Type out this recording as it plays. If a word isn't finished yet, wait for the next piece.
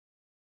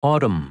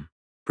Autumn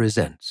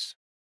presents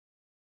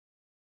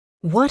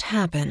What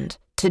Happened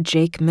to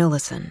Jake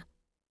Millison?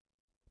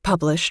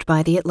 Published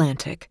by The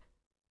Atlantic.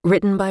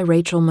 Written by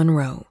Rachel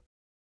Monroe.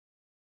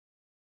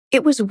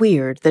 It was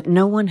weird that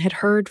no one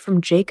had heard from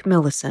Jake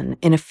Millison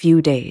in a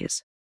few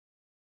days.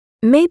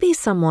 Maybe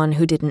someone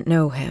who didn't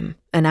know him,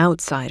 an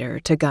outsider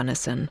to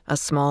Gunnison, a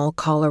small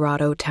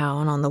Colorado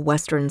town on the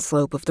western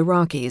slope of the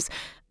Rockies,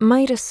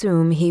 might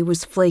assume he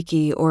was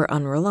flaky or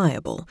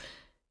unreliable.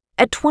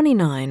 At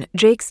 29,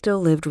 Jake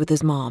still lived with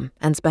his mom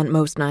and spent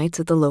most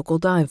nights at the local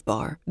dive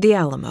bar, the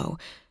Alamo.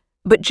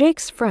 But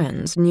Jake's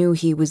friends knew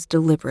he was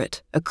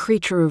deliberate, a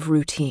creature of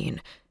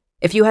routine.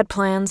 If you had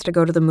plans to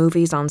go to the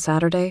movies on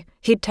Saturday,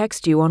 he'd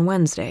text you on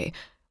Wednesday,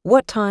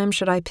 "What time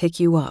should I pick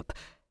you up?"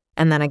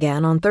 And then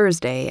again on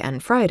Thursday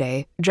and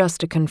Friday,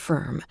 just to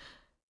confirm.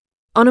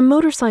 On a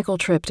motorcycle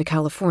trip to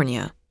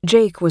California,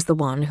 Jake was the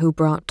one who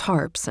brought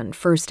tarps and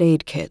first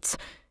aid kits.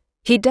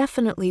 He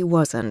definitely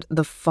wasn't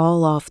the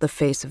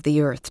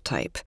fall-off-the-face-of-the-earth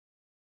type.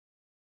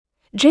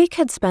 Jake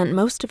had spent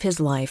most of his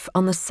life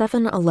on the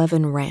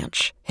 7-Eleven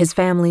Ranch, his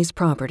family's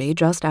property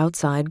just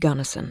outside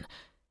Gunnison.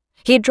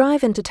 He'd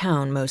drive into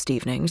town most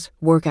evenings,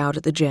 work out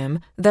at the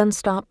gym, then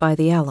stop by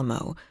the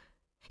Alamo.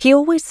 He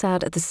always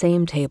sat at the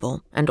same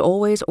table and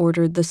always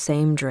ordered the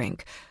same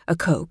drink, a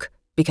Coke,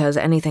 because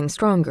anything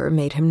stronger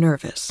made him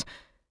nervous.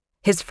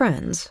 His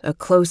friends, a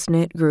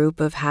close-knit group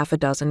of half a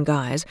dozen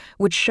guys,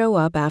 would show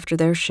up after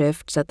their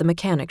shifts at the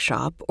mechanic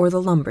shop or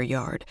the lumber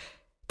yard.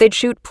 They'd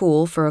shoot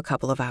pool for a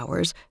couple of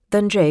hours,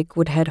 then Jake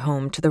would head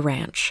home to the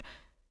ranch.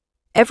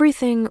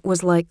 Everything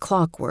was like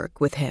clockwork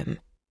with him,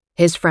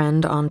 his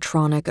friend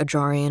Antronic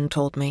Ajarian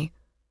told me.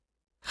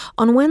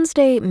 On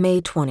Wednesday,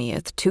 May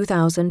 20th,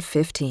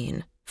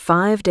 2015,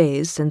 5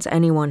 days since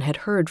anyone had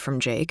heard from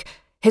Jake,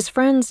 his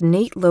friends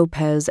Nate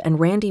Lopez and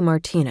Randy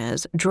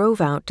Martinez drove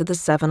out to the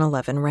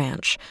 7-Eleven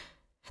Ranch.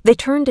 They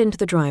turned into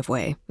the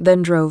driveway,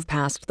 then drove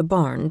past the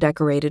barn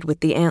decorated with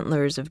the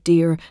antlers of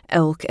deer,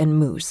 elk, and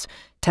moose,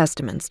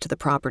 testaments to the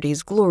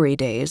property's glory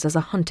days as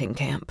a hunting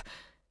camp.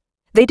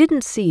 They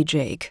didn't see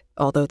Jake,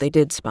 although they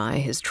did spy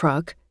his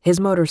truck, his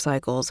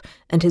motorcycles,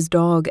 and his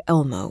dog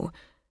Elmo.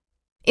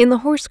 In the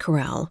horse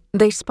corral,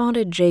 they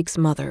spotted Jake's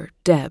mother,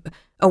 Deb,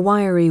 a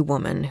wiry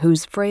woman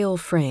whose frail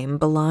frame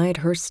belied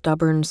her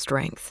stubborn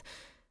strength.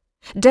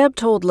 Deb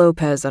told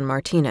Lopez and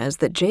Martinez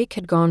that Jake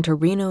had gone to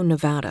Reno,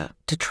 Nevada,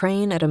 to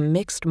train at a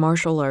mixed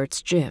martial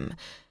arts gym.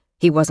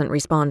 He wasn't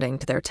responding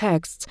to their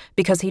texts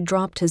because he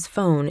dropped his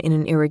phone in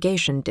an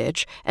irrigation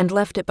ditch and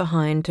left it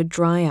behind to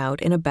dry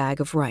out in a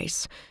bag of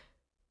rice.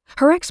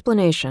 Her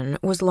explanation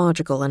was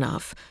logical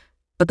enough,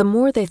 but the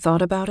more they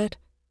thought about it,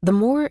 the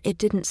more it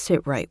didn't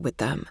sit right with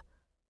them.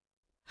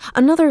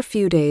 Another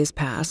few days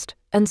passed,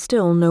 and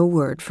still no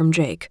word from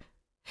Jake.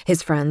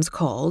 His friends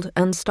called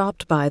and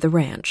stopped by the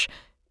ranch.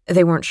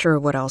 They weren't sure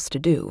what else to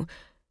do.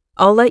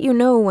 "I'll let you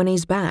know when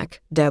he's back,"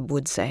 Deb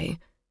would say.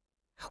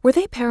 Were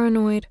they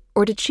paranoid,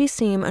 or did she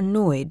seem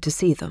annoyed to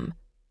see them?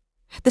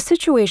 The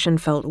situation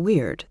felt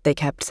weird, they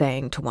kept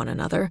saying to one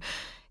another.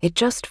 It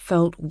just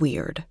felt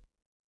weird.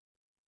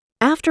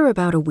 After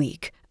about a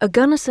week, a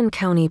Gunnison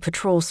County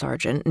patrol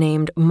sergeant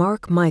named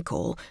Mark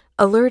Michael,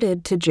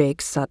 alerted to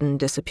Jake's sudden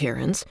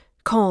disappearance,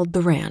 called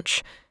the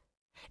ranch.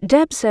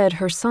 Deb said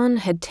her son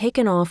had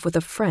taken off with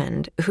a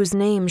friend whose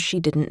name she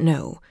didn't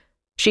know.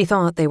 She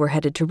thought they were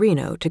headed to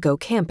Reno to go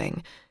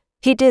camping.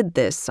 He did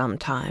this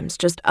sometimes,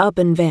 just up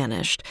and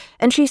vanished,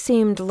 and she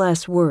seemed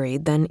less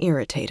worried than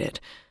irritated.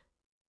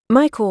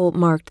 Michael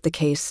marked the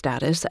case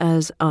status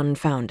as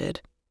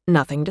unfounded.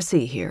 Nothing to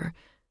see here.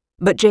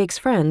 But Jake's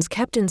friends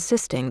kept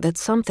insisting that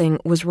something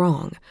was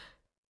wrong.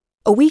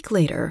 A week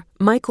later,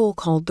 Michael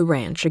called the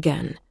ranch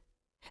again.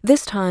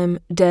 This time,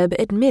 Deb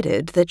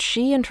admitted that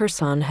she and her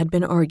son had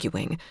been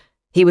arguing.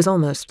 He was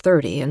almost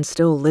 30 and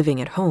still living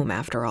at home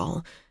after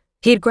all.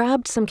 He'd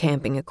grabbed some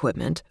camping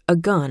equipment, a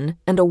gun,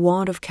 and a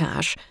wad of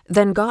cash,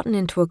 then gotten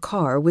into a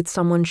car with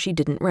someone she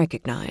didn't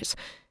recognize.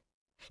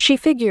 She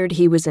figured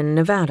he was in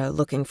Nevada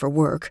looking for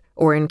work,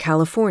 or in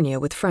California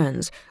with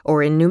friends,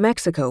 or in New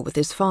Mexico with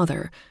his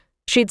father.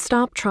 She'd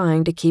stopped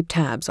trying to keep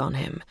tabs on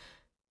him.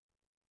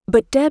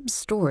 But Deb's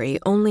story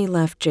only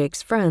left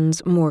Jake's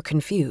friends more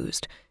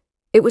confused.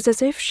 It was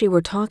as if she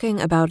were talking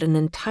about an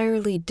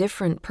entirely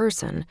different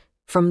person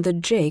from the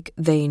Jake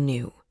they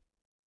knew.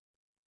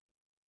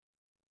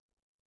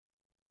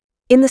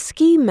 In the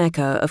ski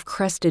mecca of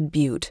Crested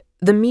Butte,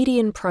 the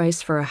median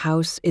price for a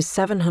house is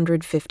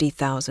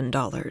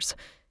 $750,000.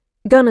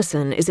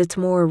 Gunnison is its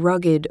more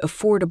rugged,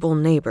 affordable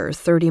neighbor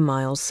 30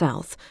 miles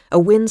south, a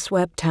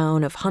windswept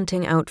town of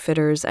hunting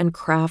outfitters and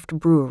craft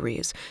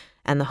breweries,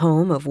 and the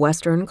home of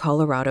Western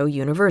Colorado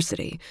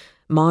University,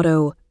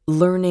 motto,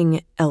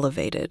 Learning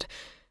Elevated.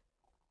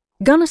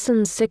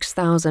 Gunnison's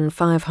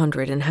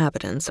 6,500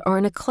 inhabitants are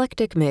an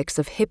eclectic mix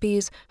of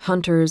hippies,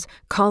 hunters,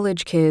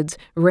 college kids,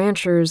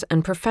 ranchers,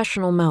 and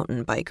professional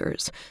mountain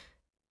bikers.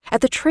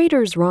 At the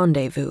Trader's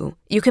Rendezvous,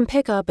 you can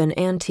pick up an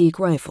antique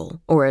rifle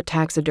or a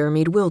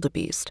taxidermied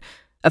wildebeest.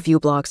 A few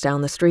blocks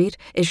down the street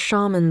is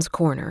Shaman's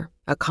Corner,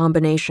 a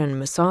combination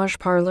massage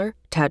parlor,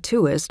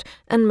 tattooist,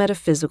 and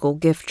metaphysical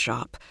gift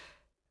shop.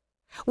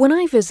 When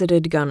I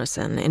visited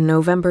Gunnison in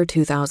November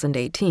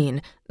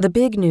 2018, the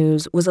big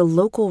news was a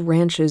local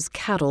ranch's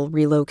cattle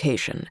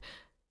relocation.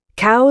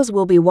 Cows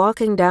will be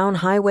walking down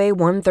Highway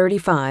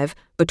 135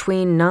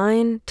 between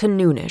 9 to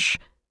noonish,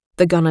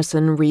 the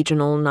Gunnison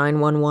Regional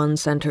 911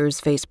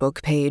 Center's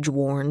Facebook page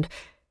warned.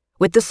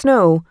 With the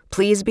snow,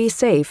 please be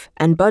safe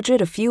and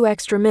budget a few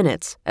extra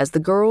minutes as the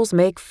girls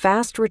make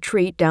fast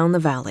retreat down the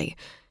valley.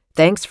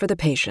 Thanks for the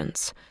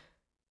patience.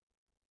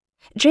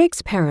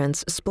 Jake's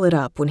parents split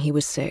up when he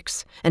was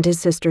 6, and his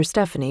sister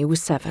Stephanie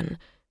was 7.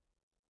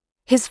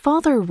 His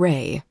father,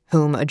 Ray,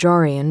 whom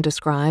Ajarian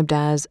described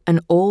as an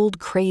old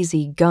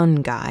crazy gun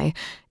guy,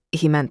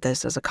 he meant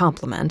this as a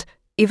compliment,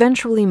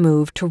 eventually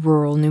moved to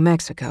rural New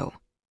Mexico.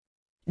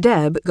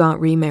 Deb got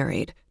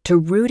remarried to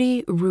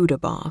Rudy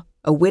Rudabaugh,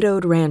 a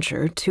widowed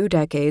rancher 2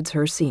 decades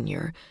her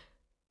senior.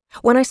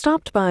 When I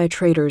stopped by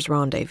Trader's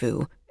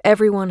Rendezvous,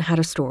 everyone had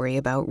a story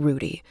about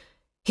Rudy.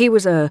 He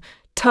was a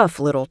tough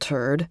little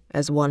turd,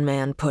 as one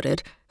man put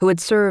it, who had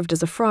served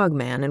as a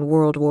frogman in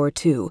World War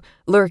II,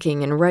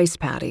 lurking in rice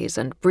paddies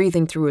and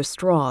breathing through a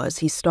straw as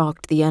he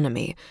stalked the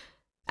enemy.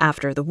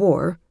 After the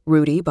war,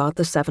 Rudy bought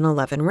the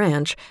 7-Eleven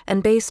Ranch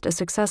and based a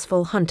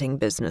successful hunting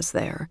business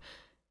there.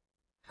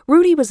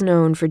 Rudy was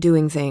known for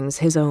doing things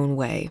his own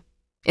way.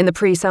 In the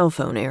pre-cell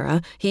phone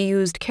era, he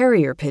used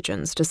carrier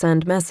pigeons to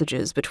send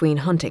messages between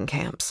hunting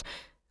camps.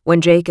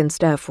 When Jake and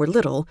Steph were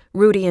little,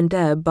 Rudy and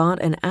Deb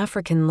bought an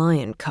African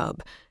lion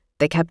cub.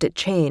 They kept it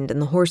chained in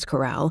the horse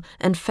corral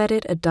and fed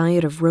it a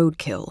diet of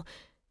roadkill.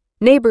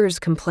 Neighbors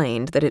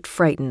complained that it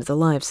frightened the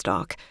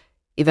livestock.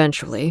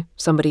 Eventually,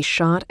 somebody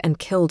shot and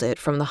killed it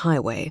from the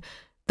highway,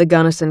 the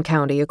Gunnison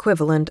County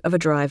equivalent of a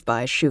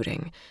drive-by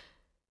shooting.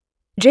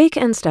 Jake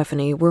and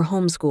Stephanie were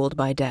homeschooled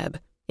by Deb,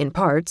 in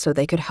part so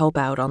they could help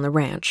out on the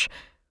ranch.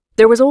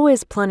 There was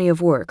always plenty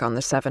of work on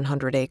the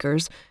 700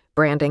 acres,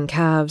 branding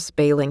calves,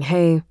 baling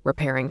hay,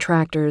 repairing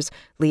tractors,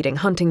 leading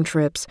hunting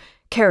trips,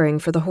 caring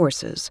for the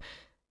horses.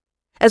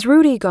 As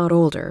Rudy got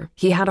older,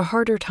 he had a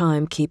harder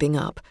time keeping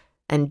up,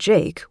 and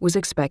Jake was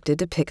expected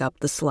to pick up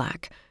the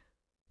slack.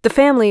 The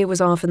family was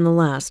often the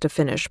last to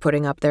finish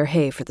putting up their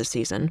hay for the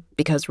season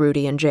because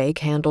Rudy and Jake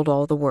handled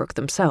all the work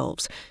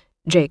themselves,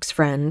 Jake's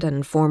friend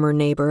and former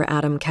neighbor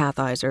Adam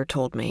Cathizer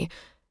told me.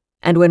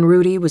 And when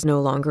Rudy was no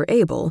longer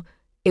able,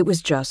 it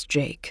was just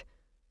Jake.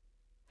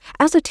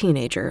 As a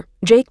teenager,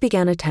 Jake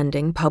began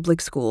attending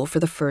public school for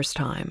the first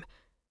time.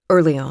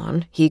 Early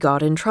on, he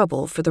got in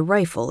trouble for the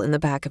rifle in the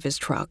back of his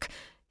truck.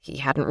 He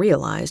hadn't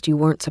realized you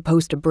weren't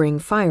supposed to bring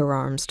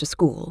firearms to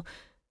school.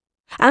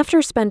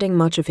 After spending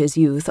much of his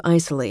youth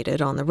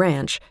isolated on the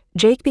ranch,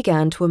 Jake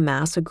began to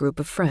amass a group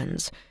of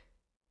friends.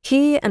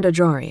 He and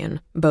Ajarian,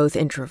 both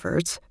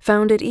introverts,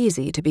 found it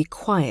easy to be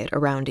quiet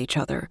around each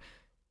other.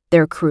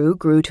 Their crew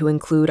grew to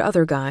include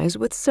other guys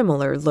with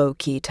similar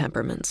low-key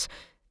temperaments.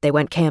 They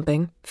went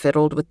camping,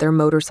 fiddled with their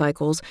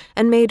motorcycles,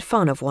 and made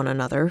fun of one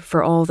another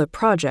for all the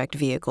project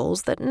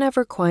vehicles that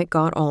never quite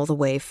got all the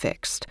way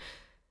fixed.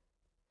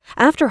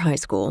 After high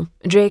school,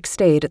 Jake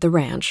stayed at the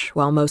ranch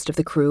while most of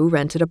the crew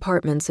rented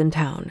apartments in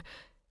town.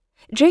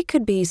 Jake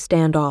could be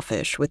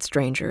standoffish with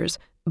strangers,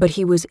 but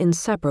he was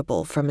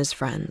inseparable from his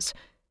friends.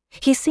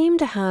 He seemed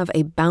to have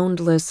a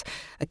boundless,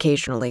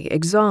 occasionally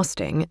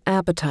exhausting,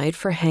 appetite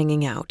for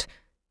hanging out.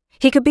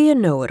 He could be a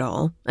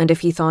know-it-all, and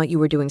if he thought you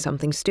were doing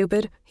something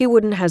stupid, he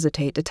wouldn't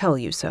hesitate to tell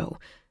you so.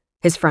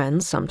 His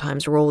friends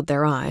sometimes rolled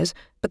their eyes,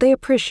 but they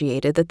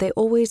appreciated that they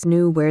always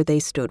knew where they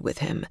stood with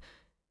him.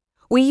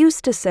 We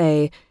used to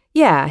say,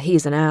 "Yeah,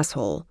 he's an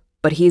asshole,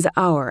 but he's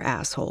our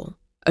asshole,"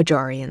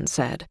 Ajarian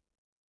said.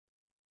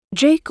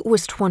 Jake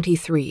was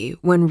 23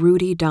 when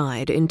Rudy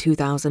died in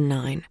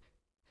 2009.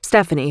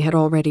 Stephanie had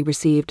already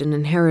received an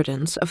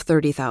inheritance of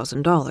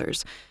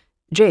 $30,000.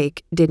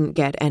 Jake didn't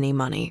get any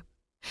money.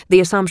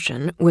 The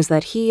assumption was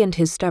that he and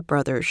his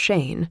stepbrother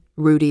Shane,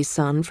 Rudy's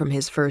son from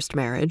his first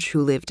marriage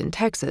who lived in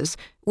Texas,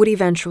 would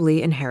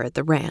eventually inherit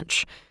the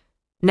ranch.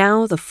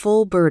 Now the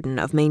full burden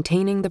of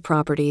maintaining the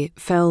property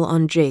fell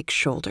on Jake's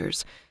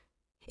shoulders.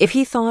 If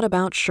he thought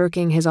about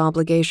shirking his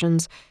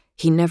obligations,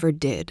 he never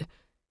did.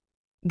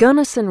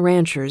 Gunnison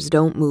ranchers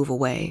don't move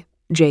away,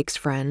 Jake's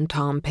friend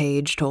Tom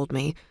Page told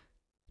me.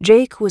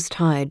 Jake was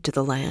tied to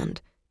the land,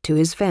 to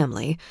his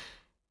family,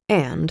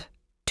 and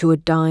to a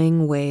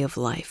dying way of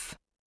life.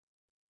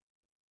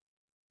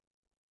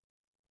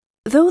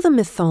 Though the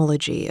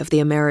mythology of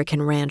the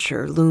American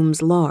rancher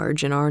looms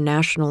large in our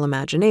national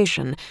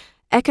imagination,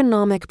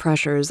 economic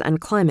pressures and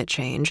climate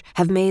change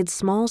have made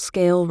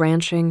small-scale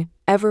ranching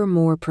ever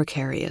more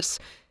precarious.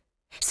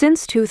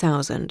 Since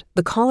 2000,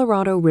 the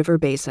Colorado River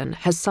Basin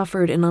has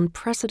suffered an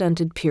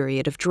unprecedented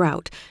period of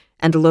drought,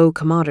 and low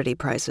commodity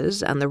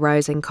prices and the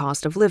rising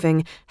cost of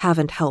living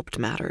haven't helped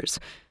matters.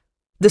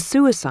 The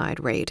suicide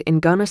rate in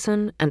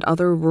Gunnison and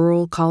other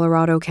rural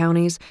Colorado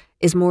counties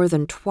is more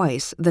than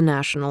twice the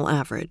national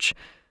average.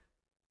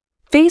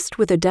 Faced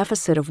with a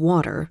deficit of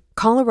water,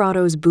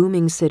 Colorado's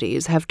booming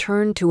cities have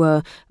turned to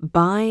a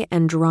buy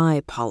and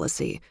dry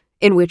policy,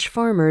 in which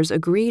farmers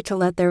agree to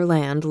let their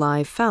land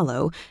lie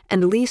fallow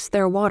and lease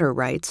their water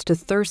rights to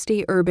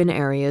thirsty urban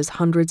areas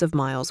hundreds of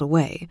miles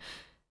away.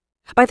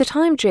 By the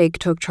time Jake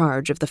took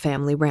charge of the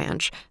family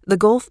ranch, the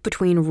gulf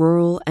between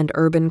rural and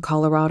urban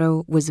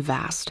Colorado was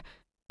vast,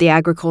 the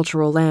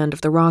agricultural land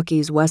of the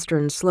Rockies'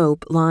 western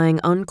slope lying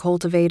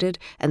uncultivated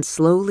and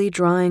slowly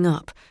drying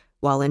up,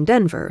 while in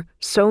Denver,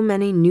 so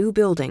many new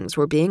buildings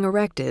were being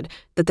erected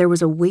that there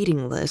was a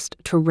waiting list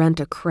to rent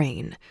a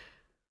crane.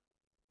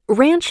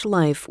 Ranch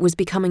life was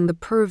becoming the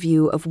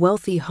purview of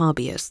wealthy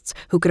hobbyists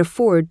who could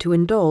afford to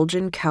indulge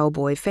in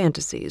cowboy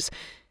fantasies.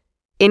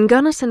 In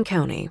Gunnison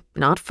County,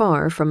 not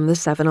far from the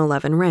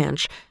 7-Eleven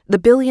ranch, the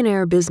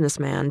billionaire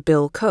businessman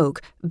Bill Koch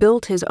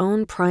built his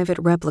own private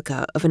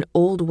replica of an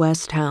Old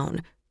West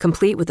town,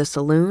 complete with a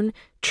saloon,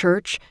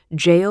 church,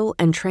 jail,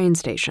 and train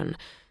station.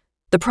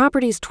 The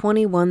property's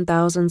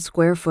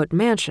 21,000-square-foot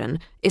mansion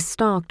is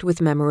stocked with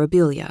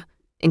memorabilia,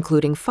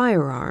 including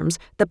firearms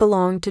that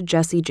belonged to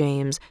Jesse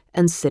James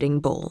and Sitting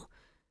Bull.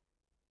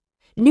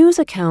 News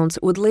accounts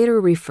would later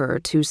refer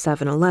to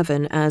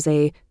 7-Eleven as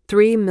a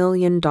 $3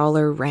 million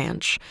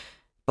ranch,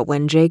 but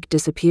when Jake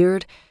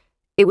disappeared,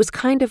 it was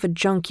kind of a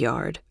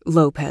junkyard,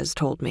 Lopez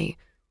told me.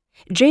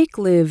 Jake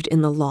lived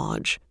in the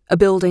lodge, a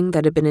building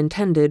that had been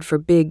intended for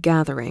big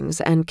gatherings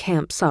and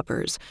camp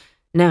suppers.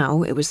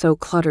 Now it was so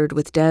cluttered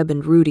with Deb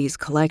and Rudy's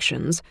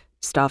collections,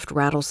 stuffed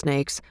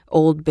rattlesnakes,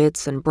 old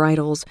bits and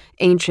bridles,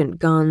 ancient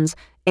guns,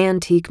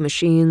 antique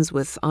machines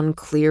with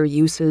unclear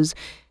uses,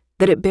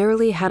 that it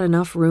barely had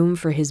enough room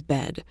for his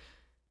bed.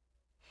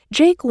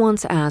 Jake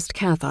once asked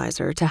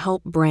Cathizer to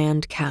help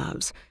brand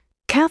calves.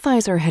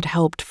 Cathizer had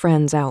helped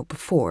friends out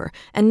before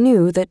and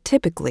knew that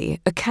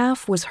typically a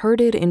calf was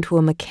herded into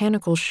a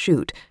mechanical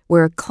chute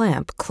where a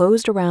clamp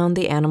closed around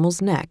the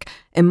animal's neck,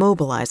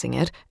 immobilizing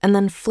it and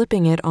then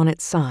flipping it on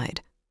its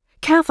side.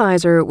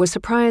 Cathizer was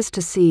surprised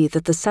to see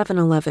that the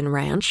 7-Eleven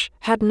ranch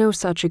had no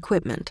such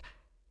equipment.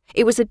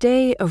 It was a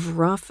day of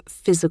rough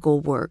physical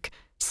work,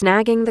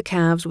 snagging the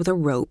calves with a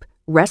rope,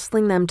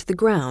 wrestling them to the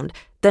ground,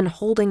 then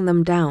holding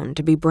them down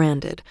to be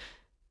branded.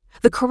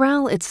 The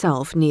corral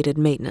itself needed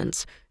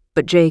maintenance,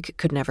 but Jake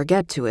could never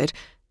get to it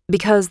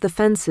because the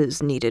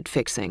fences needed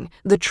fixing,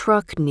 the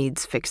truck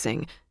needs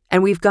fixing,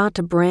 and we've got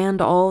to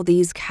brand all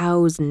these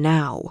cows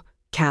now,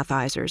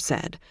 Cathizer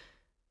said.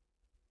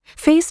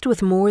 Faced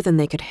with more than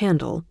they could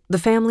handle, the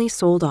family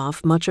sold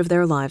off much of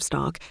their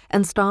livestock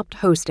and stopped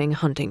hosting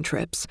hunting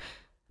trips.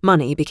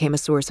 Money became a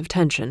source of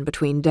tension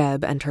between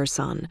Deb and her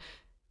son.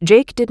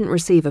 Jake didn't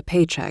receive a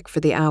paycheck for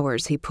the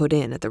hours he put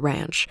in at the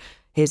ranch.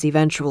 His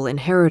eventual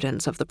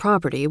inheritance of the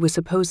property was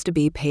supposed to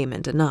be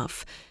payment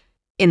enough.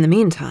 In the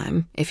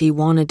meantime, if he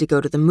wanted to go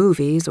to the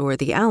movies or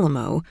the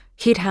Alamo,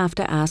 he'd have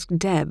to ask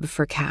Deb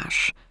for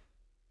cash.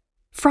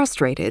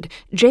 Frustrated,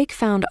 Jake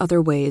found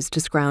other ways to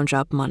scrounge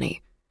up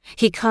money.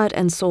 He cut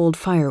and sold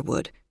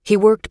firewood. He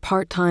worked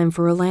part-time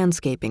for a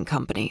landscaping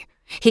company.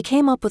 He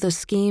came up with a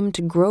scheme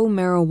to grow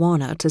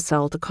marijuana to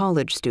sell to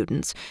college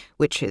students,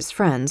 which his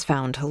friends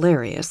found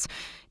hilarious.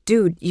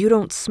 Dude, you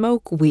don't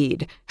smoke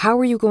weed. How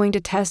are you going to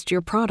test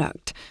your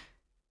product?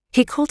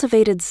 He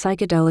cultivated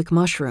psychedelic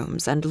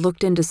mushrooms and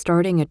looked into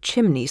starting a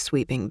chimney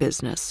sweeping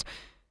business.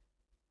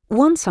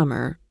 One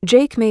summer,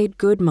 Jake made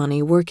good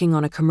money working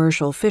on a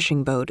commercial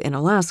fishing boat in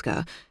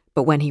Alaska,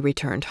 but when he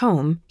returned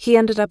home, he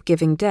ended up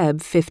giving Deb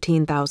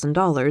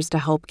 $15,000 to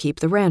help keep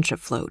the ranch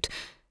afloat.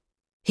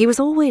 He was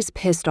always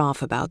pissed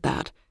off about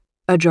that,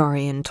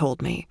 Ajarian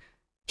told me.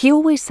 He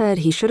always said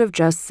he should have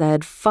just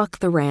said fuck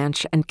the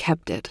ranch and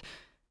kept it.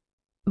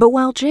 But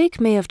while Jake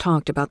may have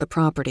talked about the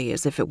property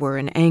as if it were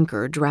an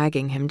anchor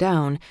dragging him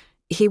down,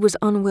 he was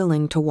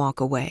unwilling to walk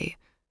away.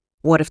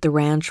 What if the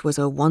ranch was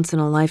a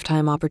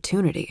once-in-a-lifetime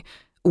opportunity?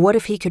 What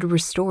if he could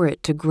restore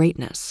it to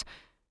greatness?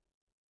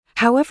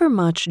 However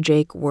much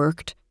Jake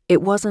worked,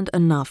 it wasn't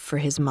enough for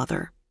his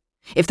mother.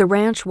 If the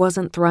ranch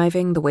wasn't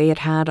thriving the way it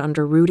had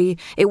under Rudy,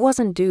 it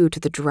wasn't due to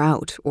the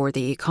drought or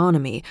the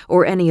economy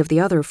or any of the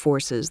other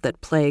forces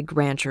that plague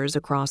ranchers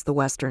across the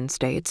western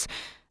states.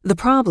 The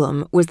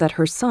problem was that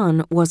her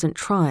son wasn't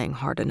trying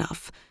hard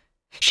enough.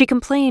 She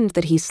complained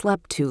that he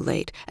slept too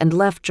late and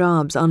left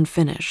jobs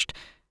unfinished.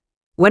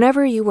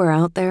 Whenever you were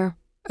out there,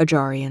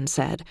 Ajarian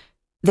said,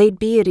 they'd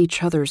be at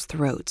each other's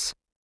throats.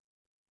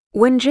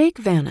 When Jake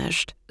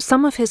vanished,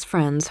 some of his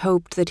friends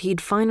hoped that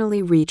he'd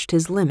finally reached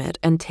his limit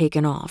and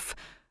taken off.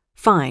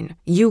 Fine,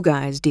 you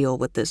guys deal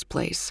with this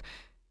place.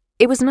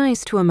 It was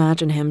nice to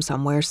imagine him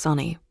somewhere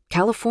sunny,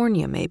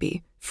 California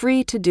maybe,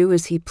 free to do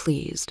as he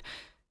pleased.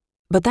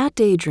 But that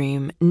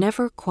daydream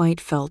never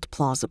quite felt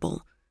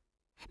plausible.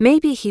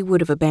 Maybe he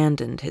would have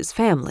abandoned his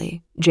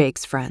family,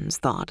 Jake's friends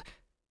thought,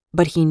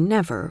 but he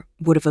never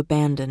would have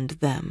abandoned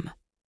them.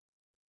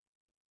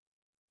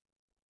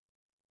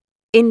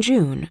 In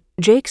June,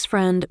 Jake's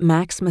friend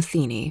Max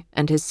Matheny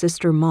and his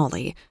sister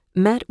Molly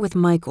met with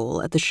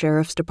Michael at the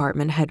Sheriff's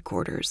Department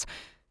headquarters.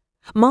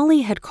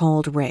 Molly had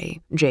called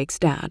Ray, Jake's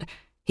dad.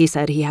 He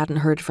said he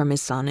hadn't heard from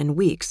his son in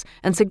weeks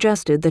and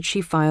suggested that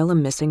she file a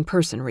missing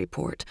person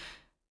report.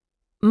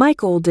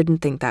 Michael didn't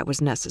think that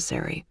was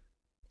necessary.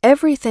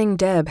 Everything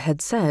Deb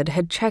had said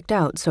had checked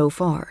out so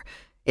far.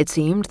 It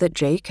seemed that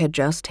Jake had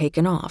just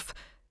taken off.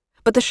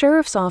 But the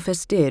sheriff's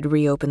office did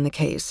reopen the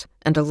case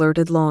and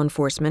alerted law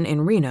enforcement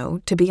in Reno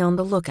to be on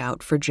the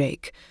lookout for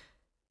Jake.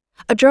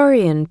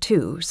 Ajarian,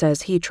 too,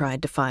 says he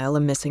tried to file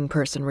a missing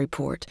person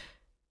report.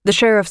 The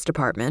sheriff's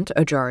department,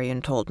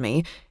 Ajarian told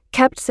me,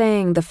 kept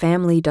saying the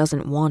family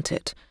doesn't want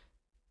it.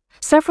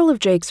 Several of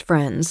Jake's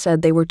friends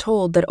said they were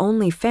told that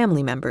only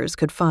family members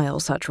could file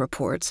such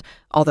reports,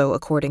 although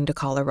according to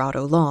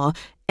Colorado law,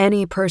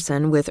 any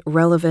person with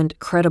relevant,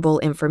 credible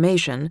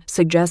information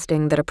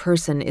suggesting that a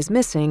person is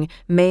missing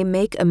may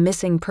make a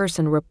missing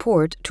person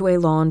report to a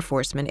law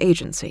enforcement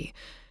agency.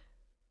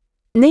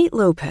 Nate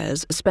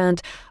Lopez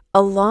spent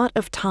a lot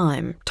of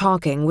time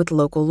talking with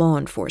local law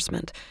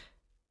enforcement.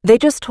 They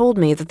just told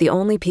me that the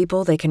only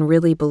people they can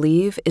really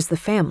believe is the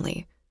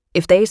family.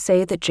 If they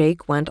say that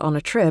Jake went on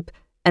a trip,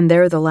 and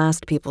they're the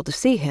last people to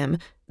see him,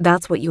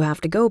 that's what you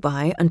have to go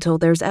by until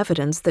there's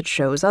evidence that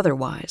shows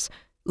otherwise,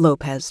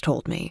 Lopez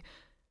told me.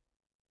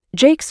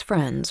 Jake's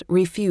friends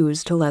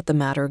refused to let the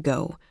matter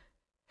go.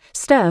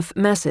 Steph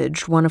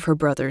messaged one of her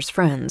brother's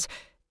friends,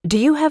 "Do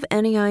you have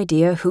any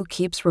idea who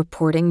keeps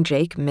reporting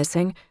Jake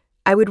missing?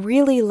 I would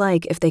really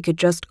like if they could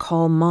just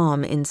call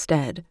Mom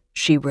instead,"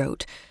 she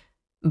wrote.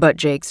 But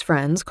Jake's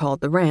friends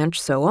called the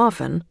ranch so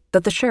often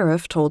that the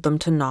sheriff told them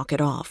to knock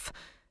it off.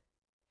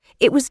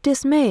 It was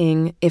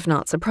dismaying, if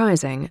not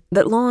surprising,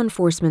 that law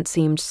enforcement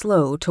seemed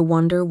slow to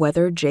wonder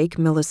whether Jake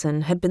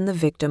Millison had been the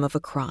victim of a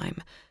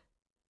crime.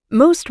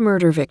 Most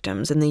murder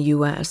victims in the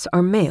U.S.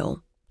 are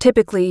male,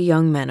 typically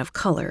young men of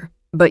color,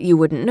 but you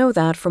wouldn't know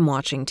that from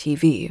watching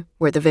TV,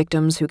 where the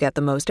victims who get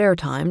the most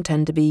airtime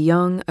tend to be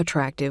young,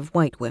 attractive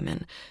white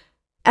women.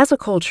 As a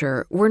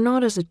culture, we're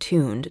not as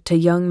attuned to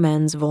young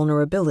men's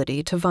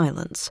vulnerability to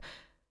violence.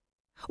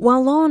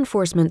 While law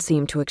enforcement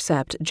seemed to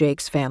accept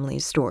Jake's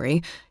family's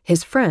story,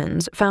 his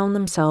friends found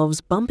themselves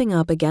bumping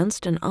up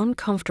against an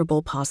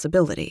uncomfortable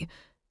possibility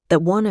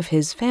that one of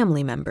his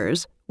family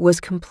members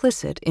was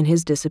complicit in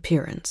his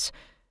disappearance.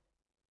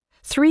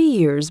 3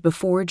 years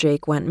before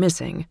Jake went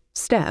missing,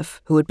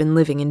 Steph, who had been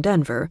living in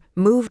Denver,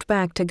 moved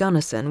back to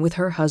Gunnison with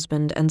her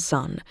husband and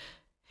son.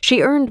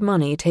 She earned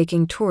money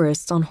taking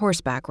tourists on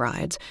horseback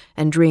rides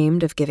and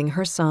dreamed of giving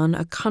her son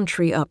a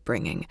country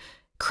upbringing,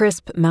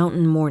 crisp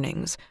mountain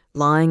mornings,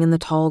 lying in the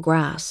tall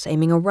grass,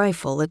 aiming a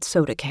rifle at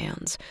soda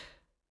cans.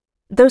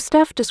 Though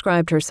Steph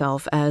described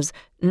herself as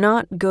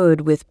not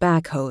good with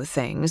backhoe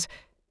things,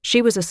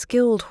 she was a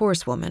skilled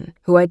horsewoman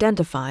who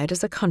identified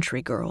as a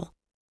country girl.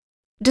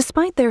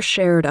 Despite their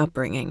shared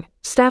upbringing,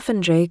 Steph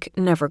and Jake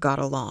never got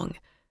along.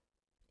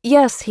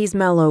 Yes, he's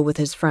mellow with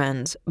his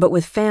friends, but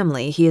with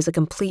family he is a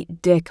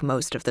complete dick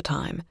most of the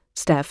time,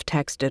 Steph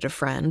texted a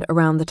friend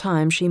around the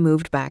time she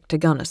moved back to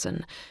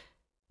Gunnison.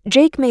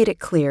 Jake made it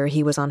clear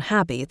he was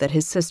unhappy that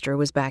his sister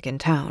was back in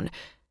town.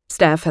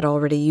 Steph had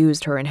already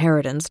used her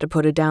inheritance to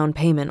put a down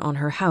payment on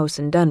her house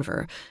in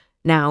Denver.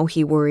 Now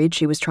he worried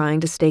she was trying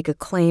to stake a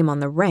claim on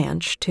the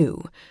ranch,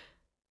 too.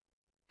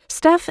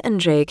 Steph and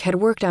Jake had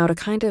worked out a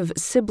kind of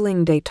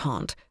sibling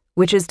détente,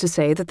 which is to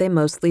say that they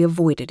mostly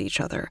avoided each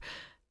other.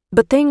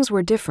 But things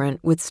were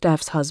different with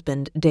Steph's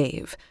husband,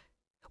 Dave.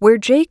 Where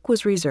Jake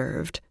was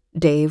reserved,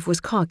 Dave was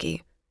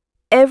cocky.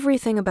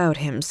 Everything about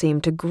him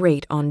seemed to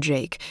grate on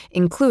Jake,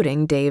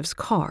 including Dave's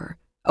car,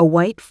 a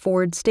white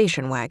Ford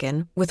station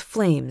wagon with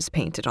flames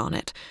painted on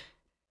it.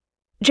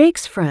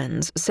 Jake's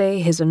friends say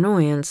his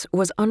annoyance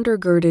was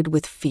undergirded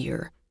with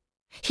fear.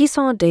 He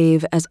saw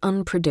Dave as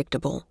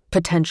unpredictable,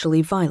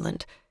 potentially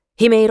violent.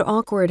 He made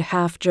awkward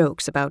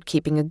half-jokes about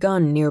keeping a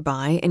gun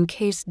nearby in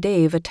case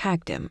Dave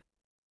attacked him.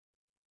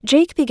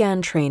 Jake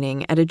began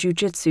training at a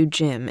jiu-jitsu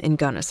gym in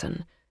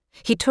Gunnison.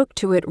 He took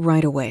to it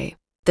right away.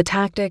 The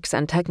tactics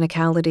and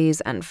technicalities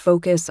and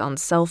focus on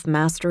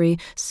self-mastery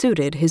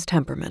suited his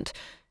temperament.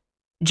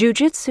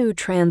 Jiu-jitsu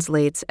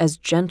translates as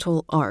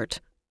gentle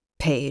art.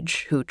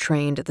 Paige, who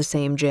trained at the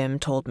same gym,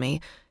 told me,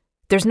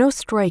 "There's no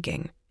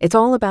striking. It's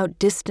all about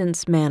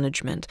distance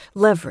management,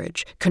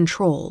 leverage,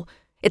 control.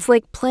 It's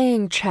like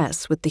playing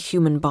chess with the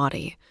human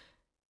body."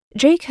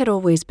 Jake had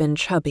always been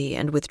chubby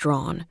and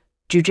withdrawn.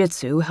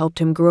 Jiu-jitsu helped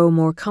him grow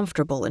more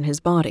comfortable in his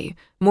body,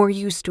 more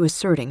used to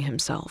asserting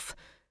himself.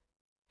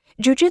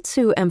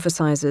 Jiu-jitsu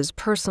emphasizes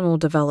personal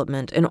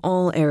development in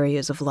all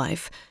areas of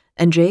life,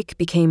 and Jake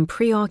became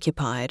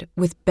preoccupied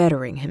with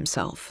bettering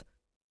himself.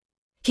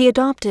 He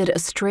adopted a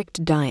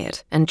strict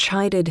diet and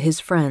chided his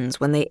friends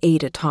when they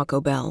ate at Taco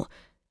Bell.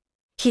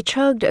 He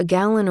chugged a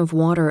gallon of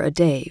water a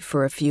day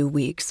for a few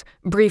weeks,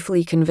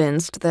 briefly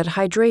convinced that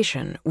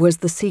hydration was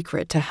the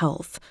secret to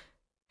health.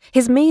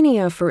 His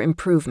mania for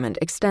improvement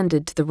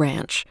extended to the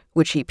ranch,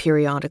 which he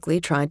periodically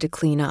tried to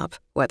clean up,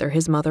 whether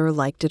his mother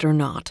liked it or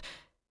not.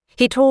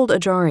 He told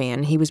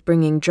Ajarian he was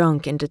bringing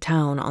junk into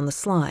town on the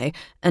sly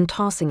and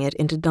tossing it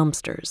into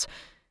dumpsters.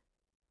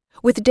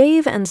 With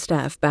Dave and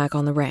Steph back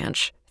on the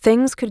ranch,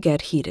 things could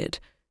get heated.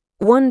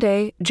 One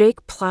day,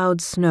 Jake plowed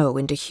snow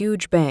into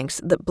huge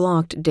banks that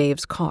blocked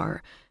Dave's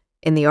car.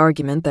 In the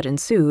argument that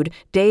ensued,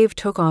 Dave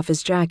took off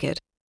his jacket,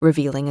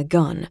 revealing a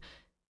gun.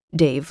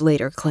 Dave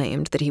later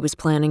claimed that he was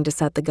planning to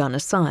set the gun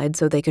aside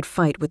so they could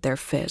fight with their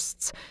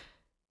fists.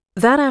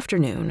 That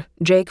afternoon,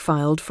 Jake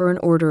filed for an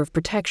order of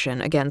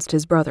protection against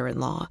his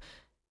brother-in-law.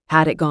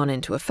 Had it gone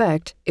into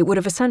effect, it would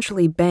have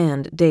essentially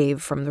banned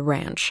Dave from the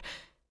ranch.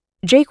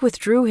 Jake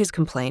withdrew his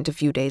complaint a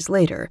few days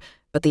later,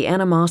 but the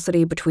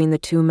animosity between the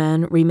two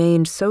men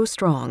remained so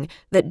strong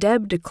that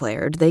Deb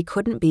declared they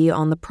couldn't be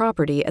on the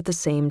property at the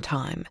same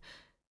time.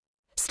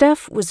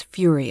 Steph was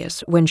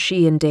furious when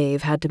she and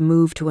Dave had to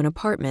move to an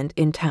apartment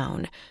in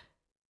town.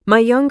 "My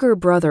younger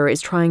brother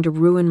is trying to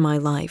ruin my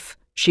life,"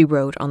 she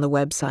wrote on the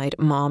website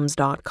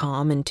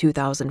moms.com in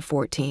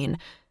 2014.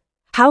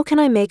 "How can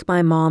I make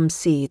my mom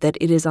see that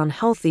it is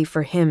unhealthy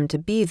for him to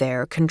be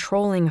there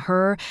controlling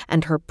her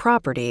and her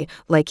property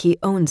like he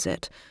owns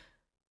it?"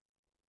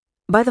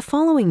 By the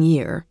following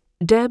year,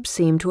 Deb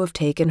seemed to have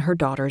taken her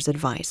daughter's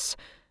advice.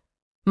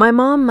 "My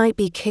mom might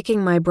be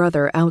kicking my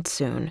brother out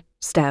soon,"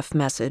 Steph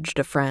messaged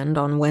a friend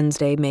on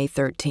Wednesday, May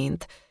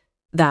 13th.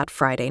 That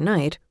Friday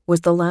night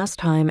was the last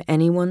time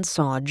anyone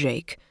saw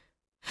Jake.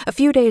 A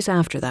few days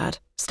after that,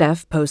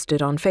 Steph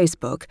posted on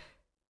Facebook,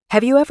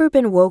 "Have you ever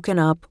been woken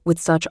up with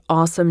such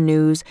awesome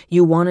news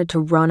you wanted to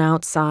run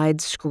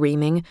outside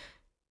screaming?"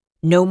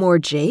 "No more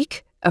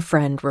Jake?" a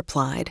friend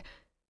replied.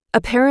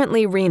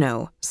 "Apparently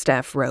Reno,"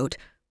 Steph wrote.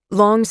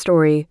 "Long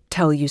story,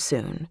 tell you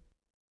soon."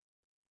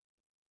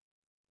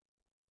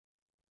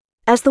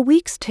 As the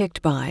weeks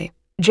ticked by,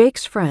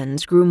 Jake's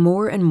friends grew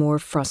more and more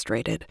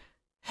frustrated.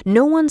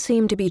 No one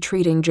seemed to be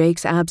treating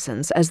Jake's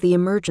absence as the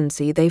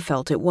emergency they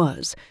felt it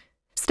was.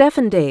 Steph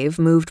and Dave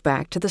moved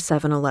back to the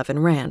 7-Eleven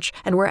ranch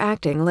and were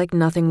acting like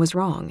nothing was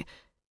wrong.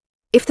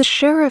 If the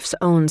sheriff's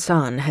own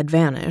son had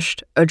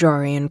vanished,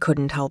 Ajarian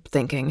couldn't help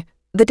thinking,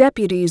 the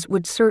deputies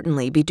would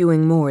certainly be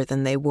doing more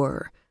than they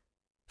were.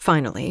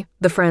 Finally,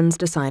 the friends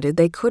decided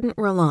they couldn't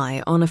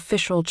rely on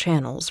official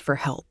channels for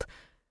help.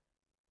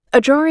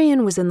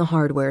 Ajarian was in the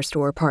hardware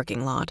store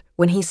parking lot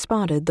when he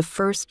spotted the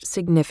first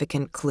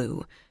significant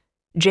clue: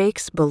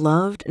 Jake's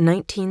beloved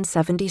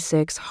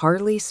 1976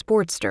 Harley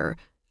Sportster,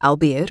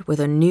 albeit with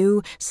a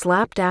new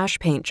slapdash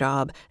paint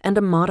job and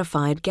a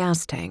modified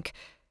gas tank.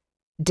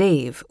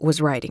 Dave was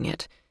riding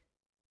it.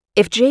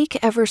 If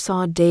Jake ever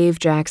saw Dave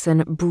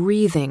Jackson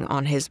breathing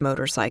on his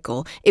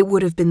motorcycle, it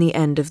would have been the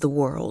end of the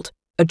world,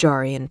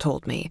 Ajarian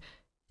told me.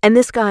 And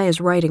this guy is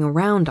riding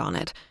around on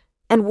it.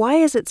 And why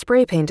is it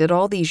spray-painted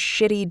all these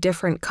shitty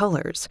different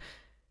colors?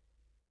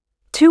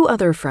 Two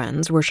other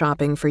friends were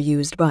shopping for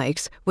used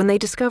bikes when they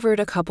discovered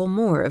a couple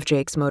more of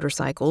Jake's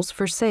motorcycles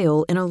for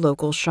sale in a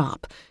local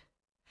shop.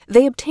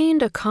 They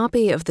obtained a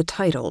copy of the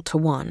title to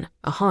one,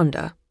 a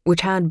Honda,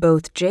 which had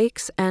both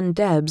Jake's and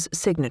Deb's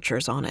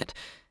signatures on it.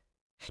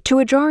 To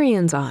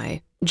Ajarian's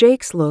eye,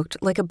 Jake's looked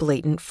like a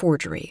blatant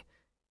forgery.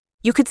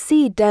 You could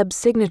see Deb's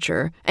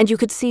signature, and you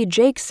could see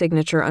Jake's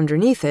signature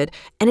underneath it,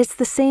 and it's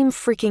the same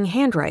freaking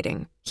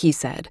handwriting, he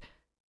said.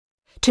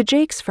 To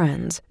Jake's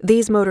friends,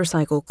 these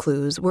motorcycle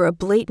clues were a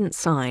blatant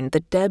sign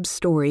that Deb's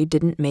story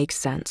didn't make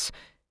sense.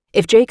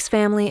 If Jake's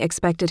family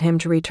expected him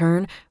to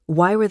return,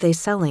 why were they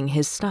selling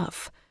his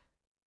stuff?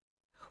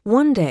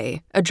 One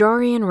day,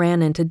 Ajarian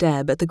ran into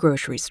Deb at the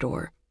grocery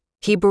store.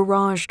 He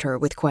barraged her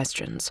with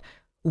questions.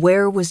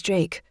 Where was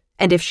Jake?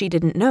 And if she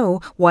didn't know,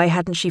 why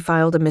hadn't she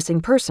filed a missing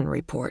person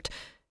report?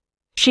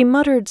 She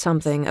muttered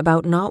something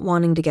about not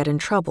wanting to get in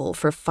trouble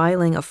for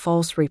filing a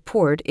false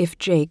report if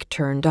Jake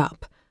turned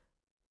up.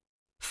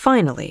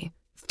 Finally,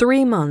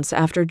 3 months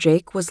after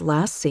Jake was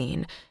last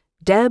seen,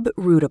 Deb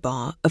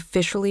Rudabaugh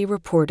officially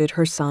reported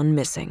her son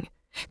missing,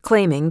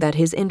 claiming that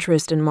his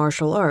interest in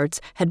martial arts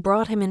had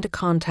brought him into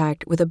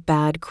contact with a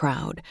bad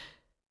crowd.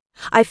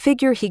 "I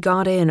figure he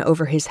got in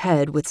over his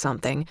head with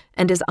something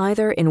and is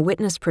either in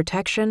witness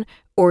protection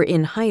or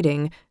in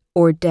hiding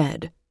or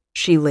dead,"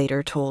 she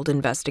later told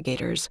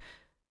investigators.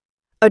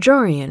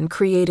 Ajarian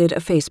created a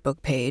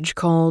Facebook page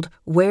called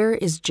Where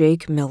is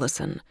Jake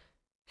Millison?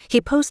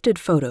 He posted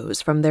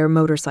photos from their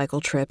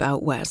motorcycle trip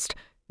out west,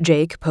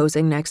 Jake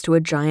posing next to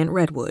a giant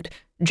redwood,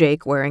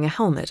 Jake wearing a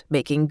helmet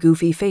making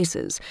goofy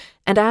faces,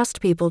 and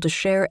asked people to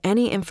share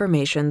any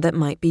information that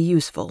might be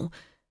useful.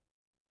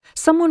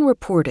 Someone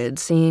reported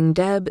seeing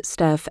Deb,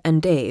 Steph,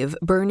 and Dave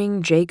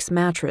burning Jake's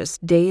mattress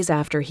days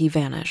after he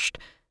vanished.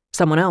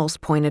 Someone else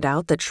pointed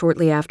out that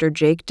shortly after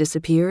Jake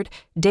disappeared,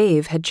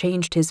 Dave had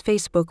changed his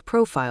Facebook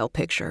profile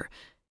picture.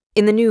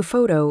 In the new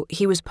photo,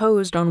 he was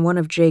posed on one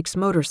of Jake's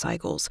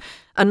motorcycles,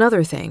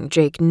 another thing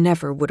Jake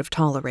never would have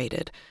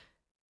tolerated.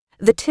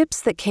 The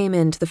tips that came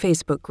into the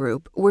Facebook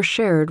group were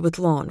shared with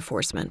law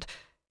enforcement.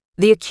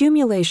 The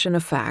accumulation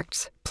of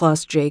facts,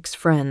 plus Jake's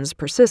friends'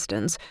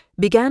 persistence,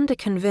 began to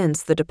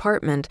convince the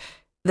department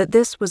that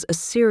this was a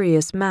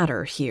serious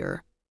matter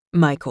here,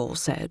 Michael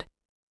said.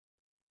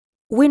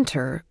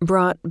 Winter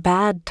brought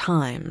bad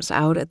times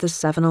out at the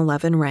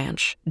 7-Eleven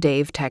ranch,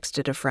 Dave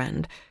texted a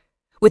friend.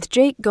 With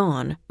Jake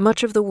gone,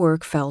 much of the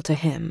work fell to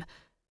him.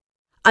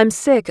 "I'm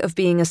sick of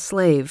being a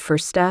slave for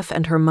Steph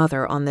and her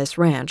mother on this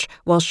ranch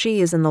while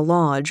she is in the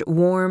lodge,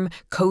 warm,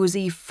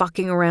 cozy,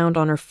 fucking around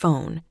on her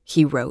phone,"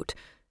 he wrote.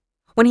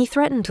 When he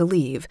threatened to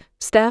leave,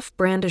 Steph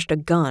brandished a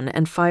gun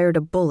and fired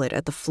a bullet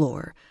at the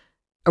floor.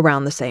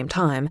 Around the same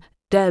time,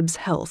 Deb's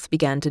health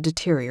began to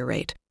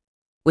deteriorate.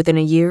 Within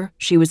a year,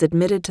 she was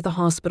admitted to the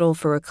hospital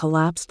for a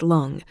collapsed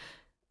lung.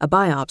 A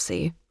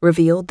biopsy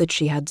revealed that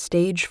she had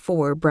stage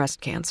 4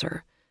 breast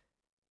cancer.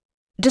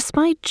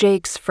 Despite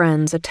Jake's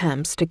friends'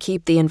 attempts to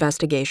keep the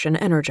investigation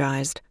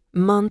energized,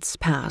 months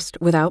passed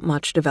without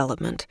much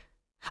development.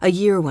 A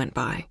year went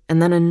by,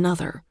 and then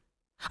another.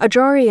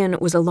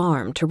 Ajarian was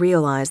alarmed to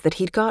realize that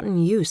he'd gotten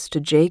used to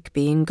Jake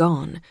being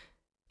gone.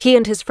 He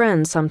and his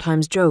friends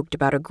sometimes joked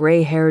about a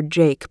gray-haired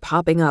Jake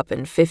popping up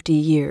in 50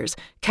 years,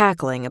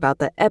 cackling about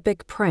the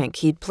epic prank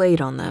he'd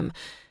played on them.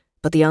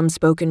 But the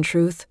unspoken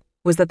truth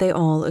was that they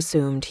all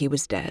assumed he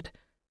was dead.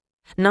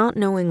 Not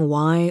knowing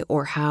why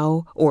or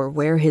how or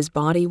where his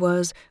body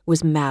was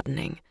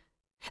maddening.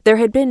 There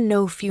had been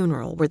no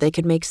funeral where they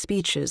could make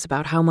speeches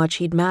about how much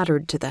he'd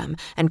mattered to them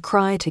and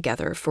cry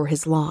together for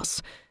his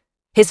loss.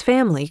 His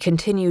family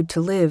continued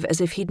to live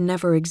as if he'd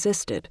never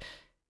existed.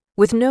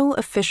 With no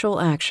official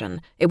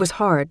action, it was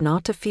hard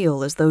not to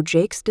feel as though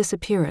Jake's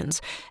disappearance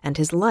and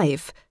his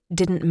life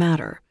didn't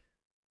matter.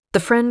 The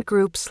friend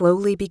group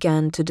slowly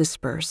began to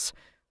disperse.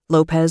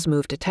 Lopez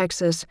moved to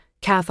Texas.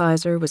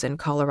 Cathizer was in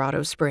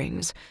Colorado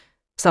Springs.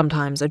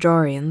 Sometimes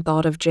Ajarian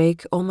thought of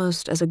Jake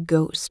almost as a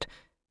ghost,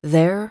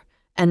 there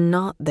and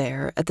not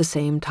there at the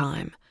same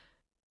time.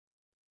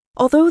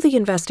 Although the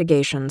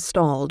investigation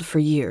stalled for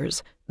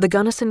years, the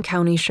Gunnison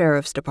County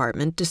Sheriff's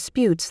Department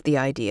disputes the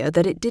idea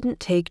that it didn't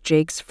take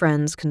Jake's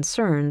friends'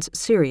 concerns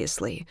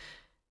seriously.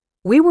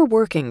 "We were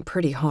working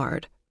pretty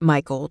hard,"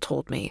 Michael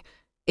told me.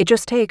 "It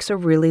just takes a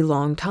really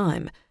long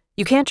time.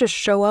 You can't just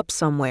show up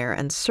somewhere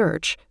and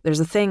search. There's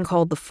a thing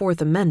called the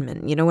Fourth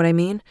Amendment, you know what I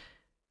mean?"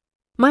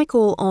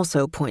 Michael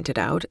also pointed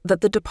out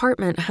that the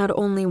department had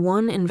only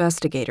one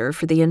investigator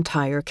for the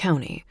entire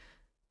county.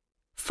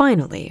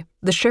 Finally,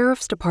 the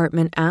Sheriff's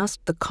Department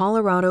asked the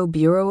Colorado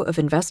Bureau of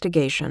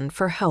Investigation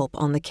for help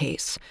on the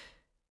case.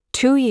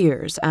 2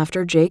 years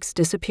after Jake's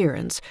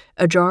disappearance,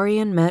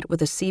 Ajarian met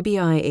with a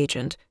CBI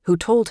agent who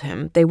told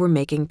him they were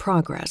making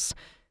progress.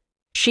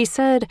 She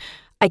said,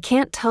 "I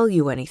can't tell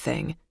you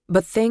anything,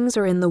 but things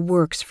are in the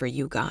works for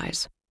you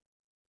guys."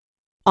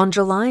 On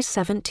July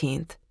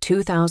 17,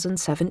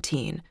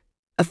 2017,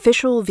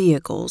 official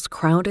vehicles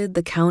crowded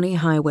the county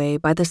highway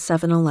by the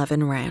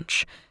 7-Eleven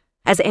ranch.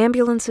 As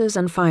ambulances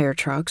and fire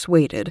trucks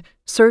waited,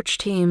 search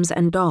teams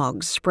and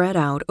dogs spread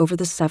out over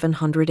the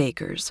 700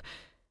 acres.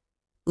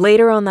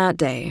 Later on that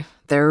day,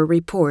 there are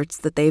reports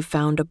that they've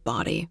found a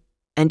body,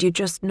 and you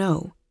just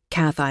know,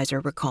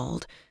 Cathizer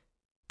recalled.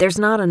 There's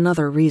not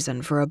another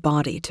reason for a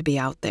body to be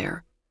out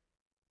there.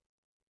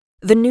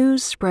 The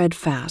news spread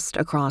fast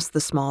across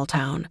the small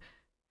town.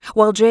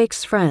 While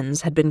Jake's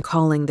friends had been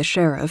calling the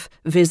sheriff,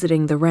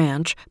 visiting the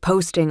ranch,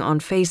 posting on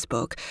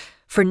Facebook,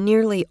 for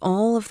nearly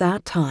all of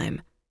that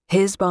time,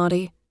 his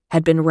body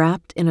had been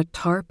wrapped in a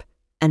tarp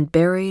and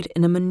buried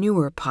in a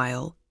manure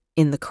pile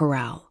in the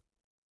corral.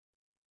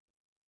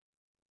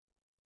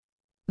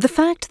 The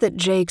fact that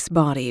Jake's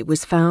body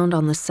was found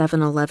on the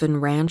 7-Eleven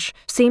ranch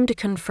seemed to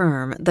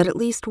confirm that at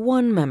least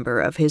one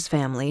member of his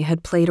family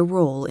had played a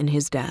role in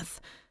his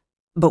death.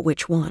 But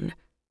which one?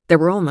 There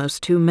were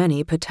almost too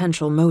many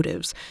potential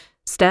motives.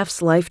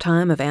 Steph's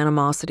lifetime of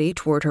animosity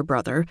toward her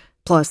brother,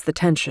 plus the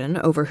tension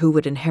over who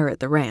would inherit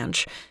the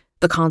ranch,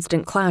 the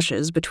constant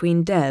clashes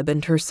between Deb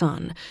and her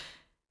son.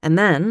 And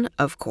then,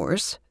 of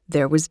course,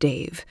 there was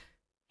Dave.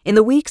 In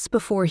the weeks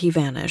before he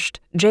vanished,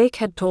 Jake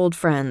had told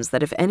friends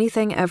that if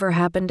anything ever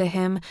happened to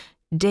him,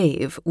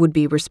 Dave would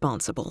be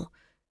responsible.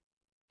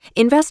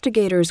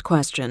 Investigators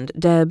questioned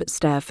Deb,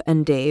 Steph,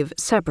 and Dave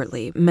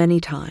separately many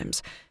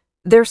times.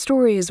 Their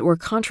stories were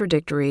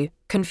contradictory,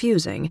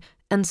 confusing,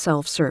 and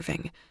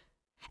self-serving.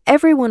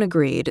 Everyone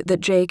agreed that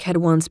Jake had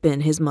once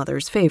been his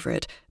mother's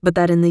favorite, but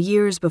that in the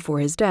years before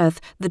his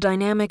death, the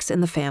dynamics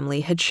in the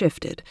family had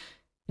shifted.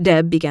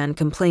 Deb began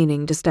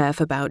complaining to Steph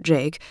about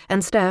Jake,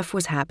 and Steph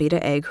was happy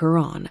to egg her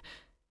on.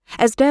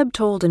 As Deb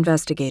told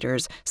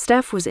investigators,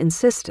 Steph was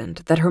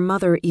insistent that her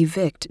mother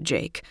evict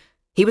Jake.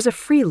 He was a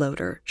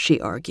freeloader, she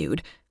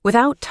argued.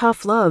 Without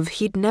tough love,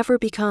 he'd never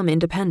become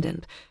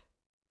independent.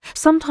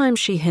 Sometimes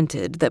she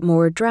hinted that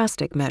more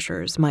drastic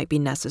measures might be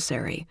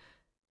necessary.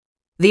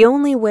 "The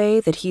only way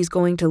that he's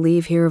going to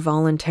leave here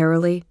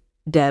voluntarily,"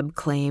 Deb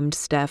claimed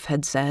Steph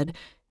had said,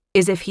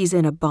 "is if he's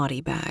in a body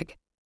bag."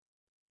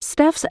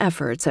 Steph's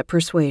efforts at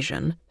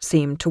persuasion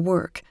seemed to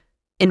work.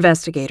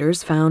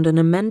 Investigators found an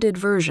amended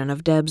version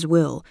of Deb's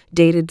will,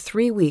 dated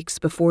 3 weeks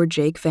before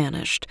Jake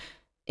vanished.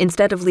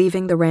 Instead of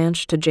leaving the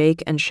ranch to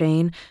Jake and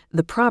Shane,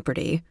 the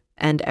property,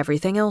 and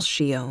everything else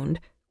she owned,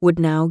 would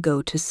now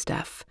go to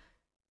Steph.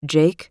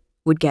 Jake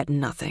would get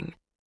nothing.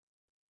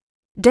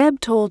 Deb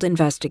told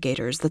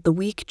investigators that the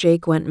week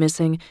Jake went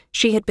missing,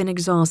 she had been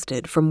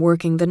exhausted from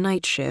working the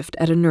night shift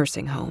at a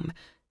nursing home.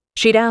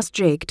 She'd asked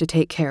Jake to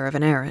take care of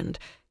an errand.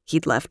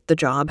 He'd left the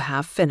job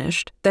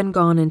half-finished, then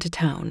gone into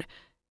town.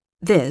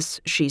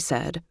 This, she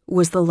said,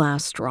 was the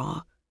last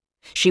straw.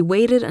 She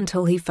waited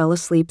until he fell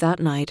asleep that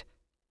night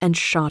and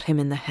shot him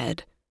in the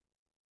head.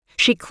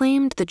 She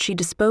claimed that she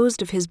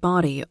disposed of his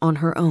body on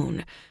her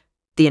own.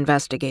 The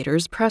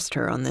investigators pressed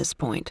her on this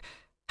point.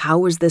 How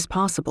was this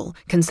possible,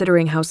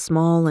 considering how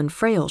small and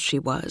frail she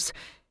was?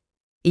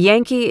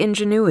 Yankee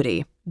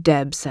ingenuity,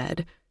 Deb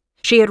said.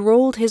 She had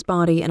rolled his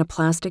body in a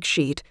plastic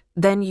sheet,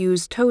 then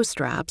used tow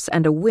straps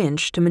and a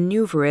winch to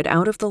maneuver it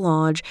out of the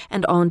lodge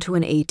and onto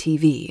an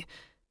ATV.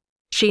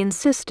 She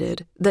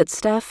insisted that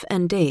Steph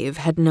and Dave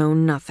had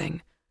known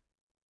nothing.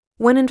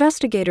 When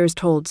investigators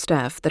told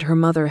Steph that her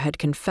mother had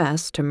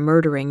confessed to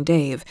murdering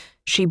Dave,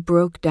 she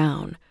broke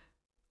down.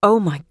 "Oh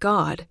my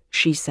God,"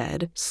 she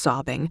said,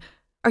 sobbing.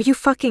 "Are you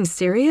fucking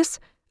serious?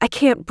 I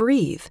can't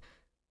breathe."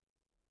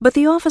 But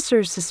the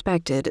officers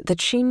suspected that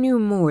she knew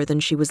more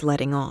than she was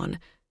letting on.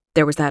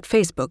 There was that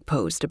Facebook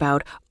post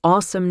about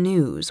awesome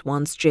news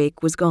once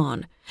Jake was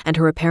gone, and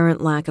her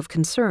apparent lack of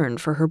concern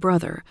for her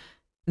brother.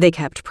 They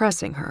kept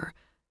pressing her.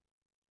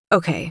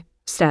 "Okay,"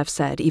 Steph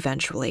said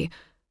eventually.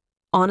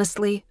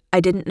 "Honestly, I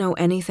didn't know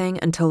anything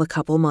until a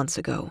couple months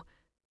ago."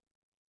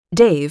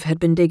 Dave had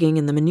been digging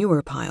in the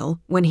manure pile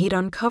when he'd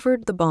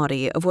uncovered the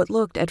body of what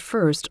looked at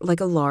first like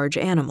a large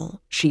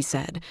animal, she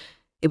said.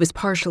 It was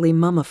partially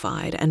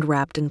mummified and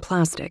wrapped in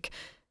plastic.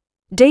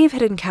 Dave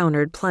had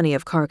encountered plenty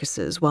of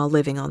carcasses while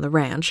living on the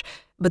ranch,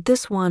 but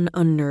this one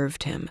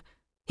unnerved him.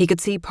 He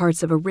could see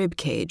parts of a rib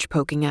cage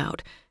poking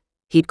out.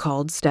 He'd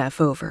called Steph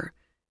over.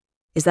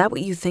 "Is that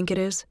what you think it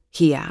is?"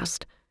 he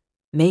asked.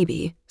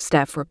 "Maybe,"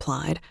 Steph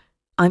replied.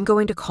 "I'm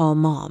going to call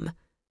Mom."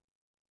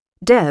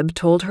 Deb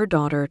told her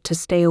daughter to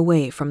stay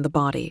away from the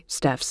body,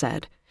 Steph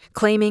said,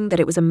 claiming that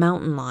it was a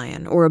mountain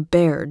lion or a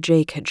bear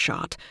Jake had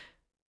shot.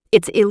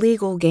 "It's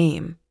illegal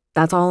game.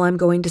 That's all I'm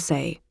going to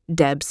say,"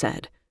 Deb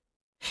said.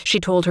 She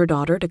told her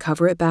daughter to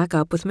cover it back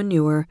up with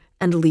manure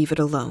and leave it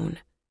alone.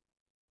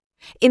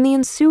 In the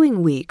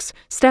ensuing weeks,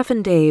 Steph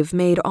and Dave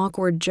made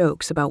awkward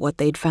jokes about what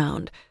they'd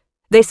found.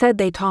 They said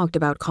they talked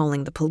about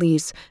calling the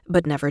police,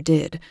 but never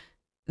did.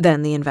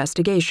 Then the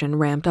investigation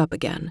ramped up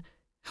again.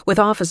 With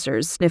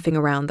officers sniffing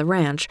around the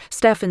ranch,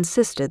 Steph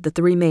insisted that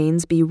the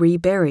remains be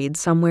reburied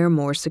somewhere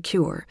more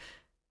secure.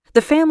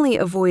 The family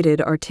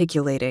avoided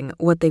articulating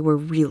what they were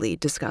really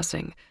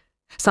discussing.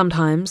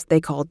 Sometimes they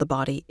called the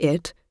body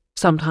it,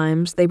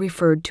 sometimes they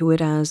referred to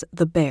it as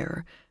the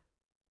bear.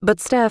 But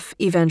Steph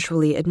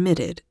eventually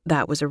admitted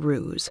that was a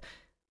ruse.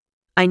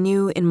 "I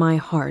knew in my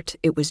heart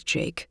it was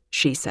Jake,"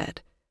 she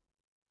said.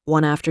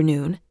 One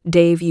afternoon,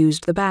 Dave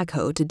used the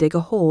backhoe to dig a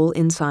hole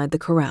inside the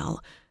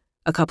corral.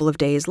 A couple of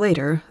days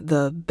later,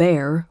 the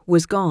bear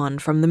was gone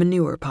from the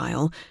manure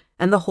pile,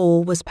 and the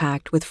hole was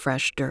packed with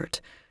fresh dirt.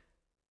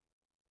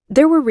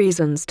 There were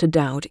reasons to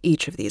doubt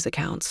each of these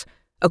accounts.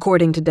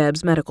 According to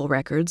Deb's medical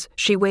records,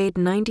 she weighed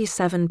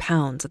 97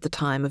 pounds at the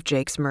time of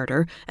Jake's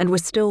murder and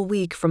was still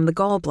weak from the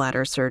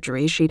gallbladder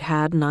surgery she'd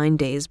had 9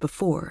 days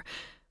before.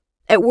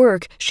 At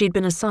work, she'd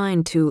been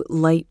assigned to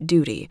light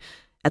duty.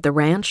 At the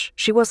ranch,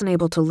 she wasn't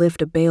able to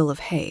lift a bale of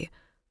hay.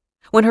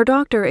 When her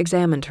doctor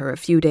examined her a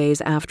few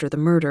days after the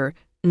murder,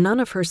 none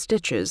of her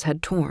stitches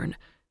had torn.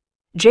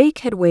 Jake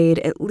had weighed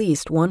at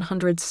least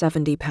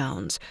 170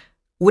 pounds.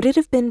 Would it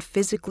have been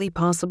physically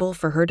possible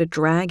for her to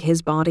drag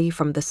his body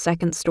from the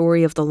second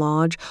story of the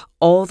lodge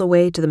all the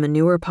way to the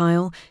manure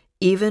pile,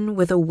 even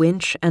with a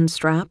winch and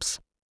straps?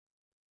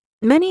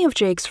 Many of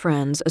Jake's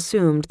friends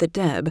assumed that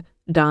Deb,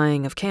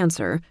 dying of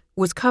cancer,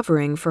 was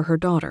covering for her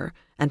daughter,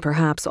 and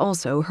perhaps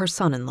also her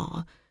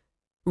son-in-law.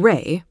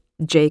 Ray,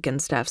 Jake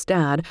and Steph's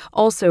dad,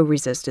 also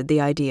resisted the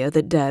idea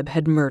that Deb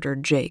had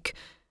murdered Jake.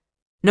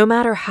 "No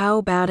matter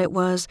how bad it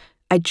was,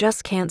 I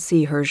just can't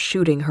see her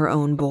shooting her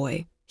own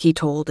boy," he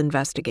told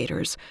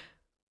investigators.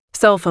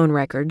 Cell phone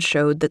records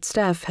showed that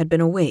Steph had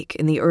been awake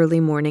in the early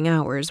morning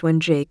hours when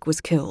Jake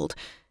was killed.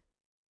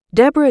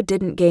 Deborah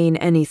didn't gain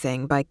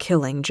anything by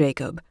killing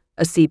Jacob,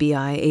 a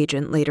CBI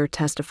agent later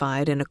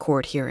testified in a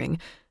court hearing.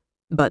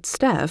 But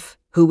Steph,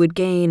 who would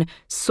gain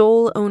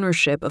sole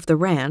ownership of the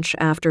ranch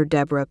after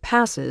Deborah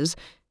passes,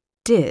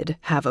 did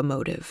have a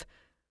motive.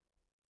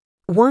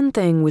 One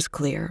thing was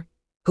clear.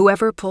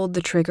 Whoever pulled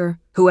the trigger,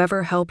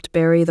 whoever helped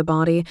bury the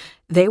body,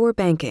 they were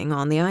banking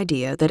on the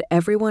idea that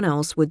everyone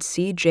else would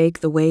see Jake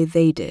the way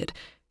they did,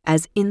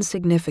 as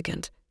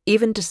insignificant,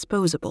 even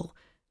disposable,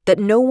 that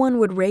no one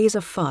would raise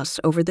a fuss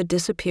over the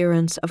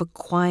disappearance of a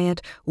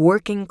quiet,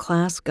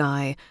 working-class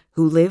guy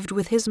who lived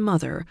with his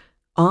mother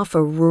off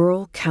a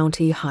rural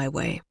county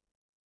highway.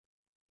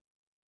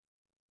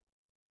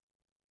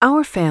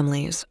 Our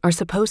families are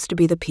supposed to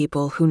be the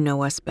people who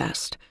know us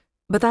best,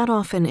 but that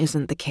often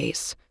isn't the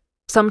case.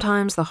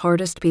 Sometimes the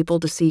hardest people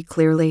to see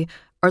clearly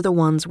are the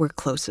ones we're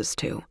closest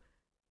to.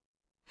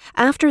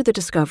 After the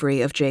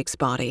discovery of Jake's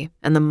body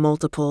and the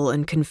multiple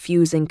and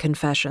confusing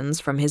confessions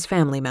from his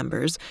family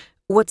members,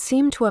 what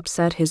seemed to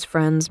upset his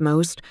friends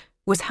most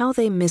was how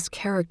they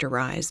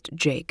mischaracterized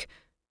Jake.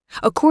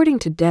 According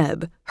to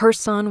Deb, her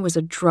son was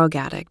a drug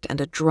addict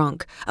and a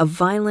drunk, a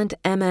violent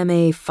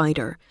MMA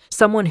fighter,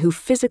 someone who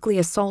physically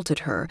assaulted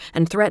her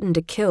and threatened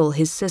to kill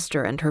his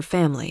sister and her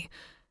family.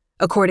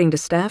 According to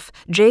Steph,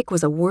 Jake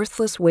was a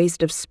worthless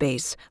waste of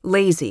space,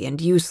 lazy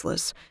and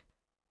useless.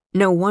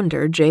 No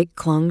wonder Jake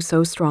clung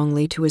so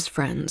strongly to his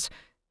friends.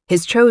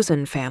 His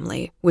chosen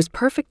family was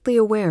perfectly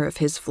aware of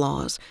his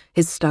flaws,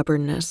 his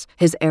stubbornness,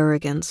 his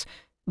arrogance,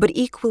 but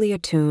equally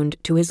attuned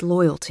to his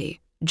loyalty,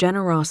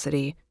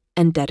 generosity,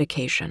 and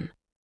dedication.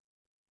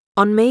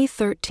 On May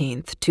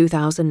 13,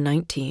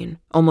 2019,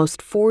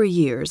 almost 4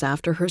 years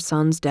after her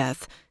son's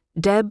death,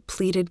 Deb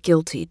pleaded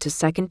guilty to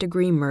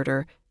second-degree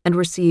murder and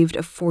received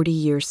a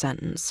 40-year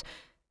sentence.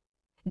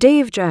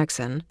 Dave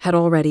Jackson had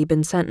already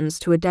been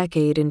sentenced to a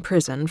decade in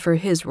prison for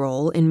his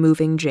role in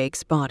moving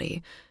Jake's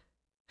body.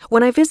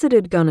 When I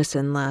visited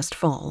Gunnison last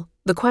fall,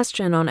 the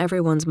question on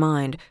everyone's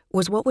mind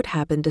was what would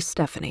happen to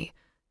Stephanie.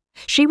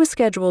 She was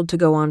scheduled to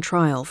go on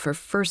trial for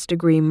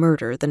first-degree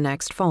murder the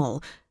next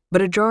fall,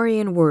 but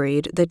Ajarian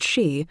worried that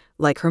she,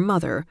 like her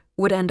mother,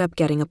 would end up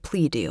getting a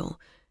plea deal.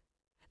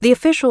 The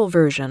official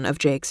version of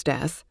Jake's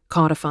death,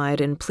 codified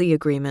in plea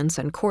agreements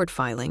and court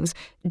filings,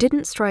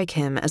 didn't strike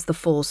him as the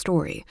full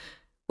story.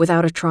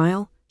 Without a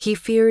trial, he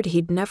feared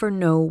he'd never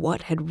know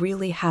what had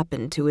really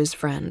happened to his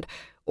friend,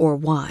 or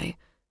why.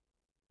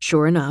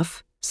 Sure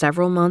enough,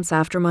 several months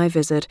after my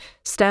visit,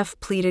 Steph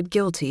pleaded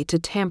guilty to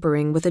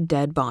tampering with a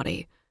dead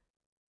body.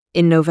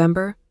 In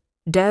November,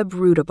 Deb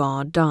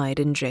Rudabaugh died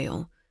in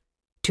jail.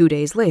 2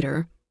 days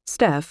later,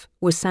 Steph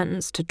was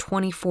sentenced to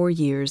 24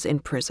 years in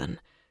prison.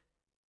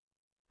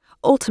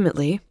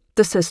 Ultimately,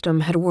 the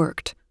system had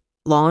worked.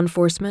 Law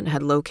enforcement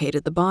had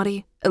located the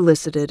body,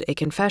 elicited a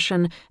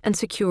confession, and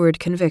secured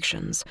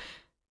convictions.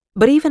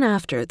 But even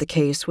after the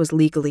case was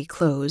legally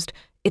closed,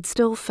 it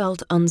still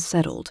felt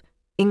unsettled,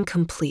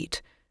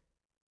 incomplete.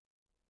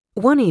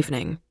 One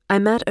evening, I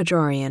met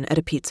Ajarian at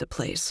a pizza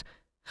place.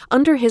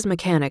 Under his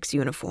mechanic's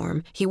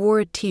uniform, he wore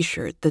a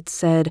t-shirt that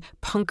said,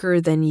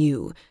 "Punker Than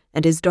You,"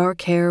 and his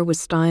dark hair was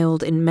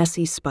styled in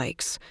messy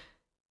spikes.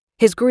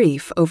 His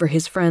grief over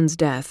his friend's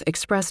death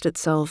expressed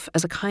itself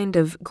as a kind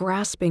of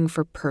grasping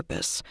for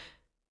purpose.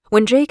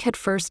 When Jake had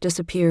first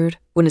disappeared,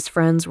 when his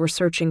friends were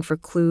searching for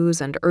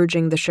clues and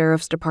urging the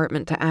sheriff's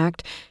department to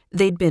act,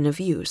 they'd been of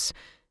use.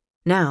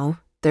 Now,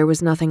 there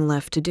was nothing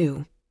left to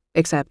do,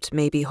 except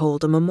maybe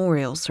hold a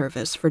memorial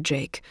service for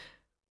Jake.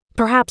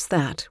 Perhaps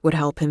that would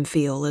help him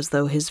feel as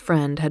though his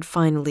friend had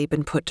finally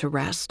been put to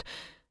rest.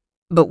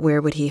 But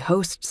where would he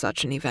host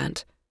such an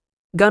event?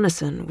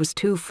 Gunnison was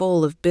too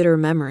full of bitter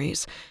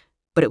memories,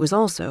 but it was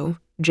also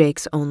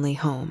Jake's only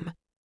home.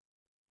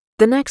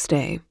 The next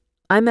day,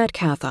 I met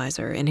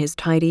Cathizer in his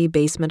tidy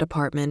basement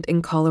apartment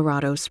in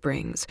Colorado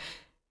Springs.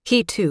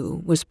 He,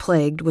 too, was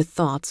plagued with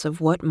thoughts of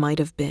what might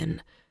have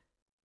been.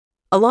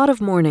 A lot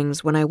of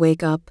mornings when I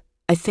wake up,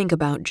 I think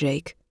about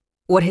Jake,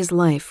 what his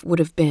life would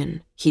have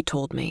been, he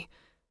told me.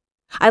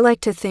 I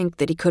like to think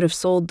that he could have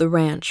sold the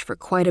ranch for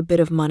quite a bit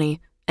of money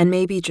and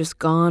maybe just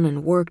gone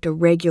and worked a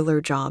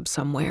regular job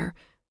somewhere,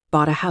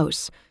 bought a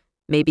house.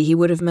 Maybe he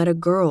would have met a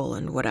girl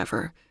and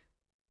whatever.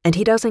 And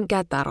he doesn't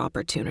get that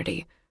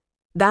opportunity.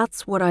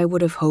 That's what I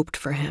would have hoped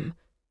for him.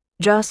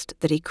 Just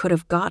that he could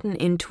have gotten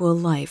into a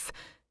life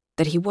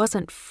that he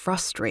wasn't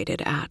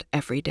frustrated at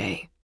every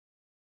day.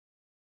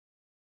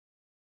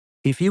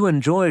 If you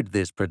enjoyed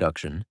this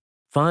production,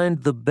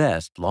 find the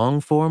best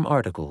long-form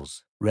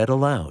articles read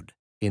aloud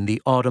in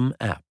the Autumn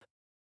app,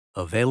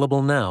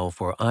 available now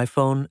for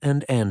iPhone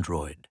and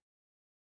Android.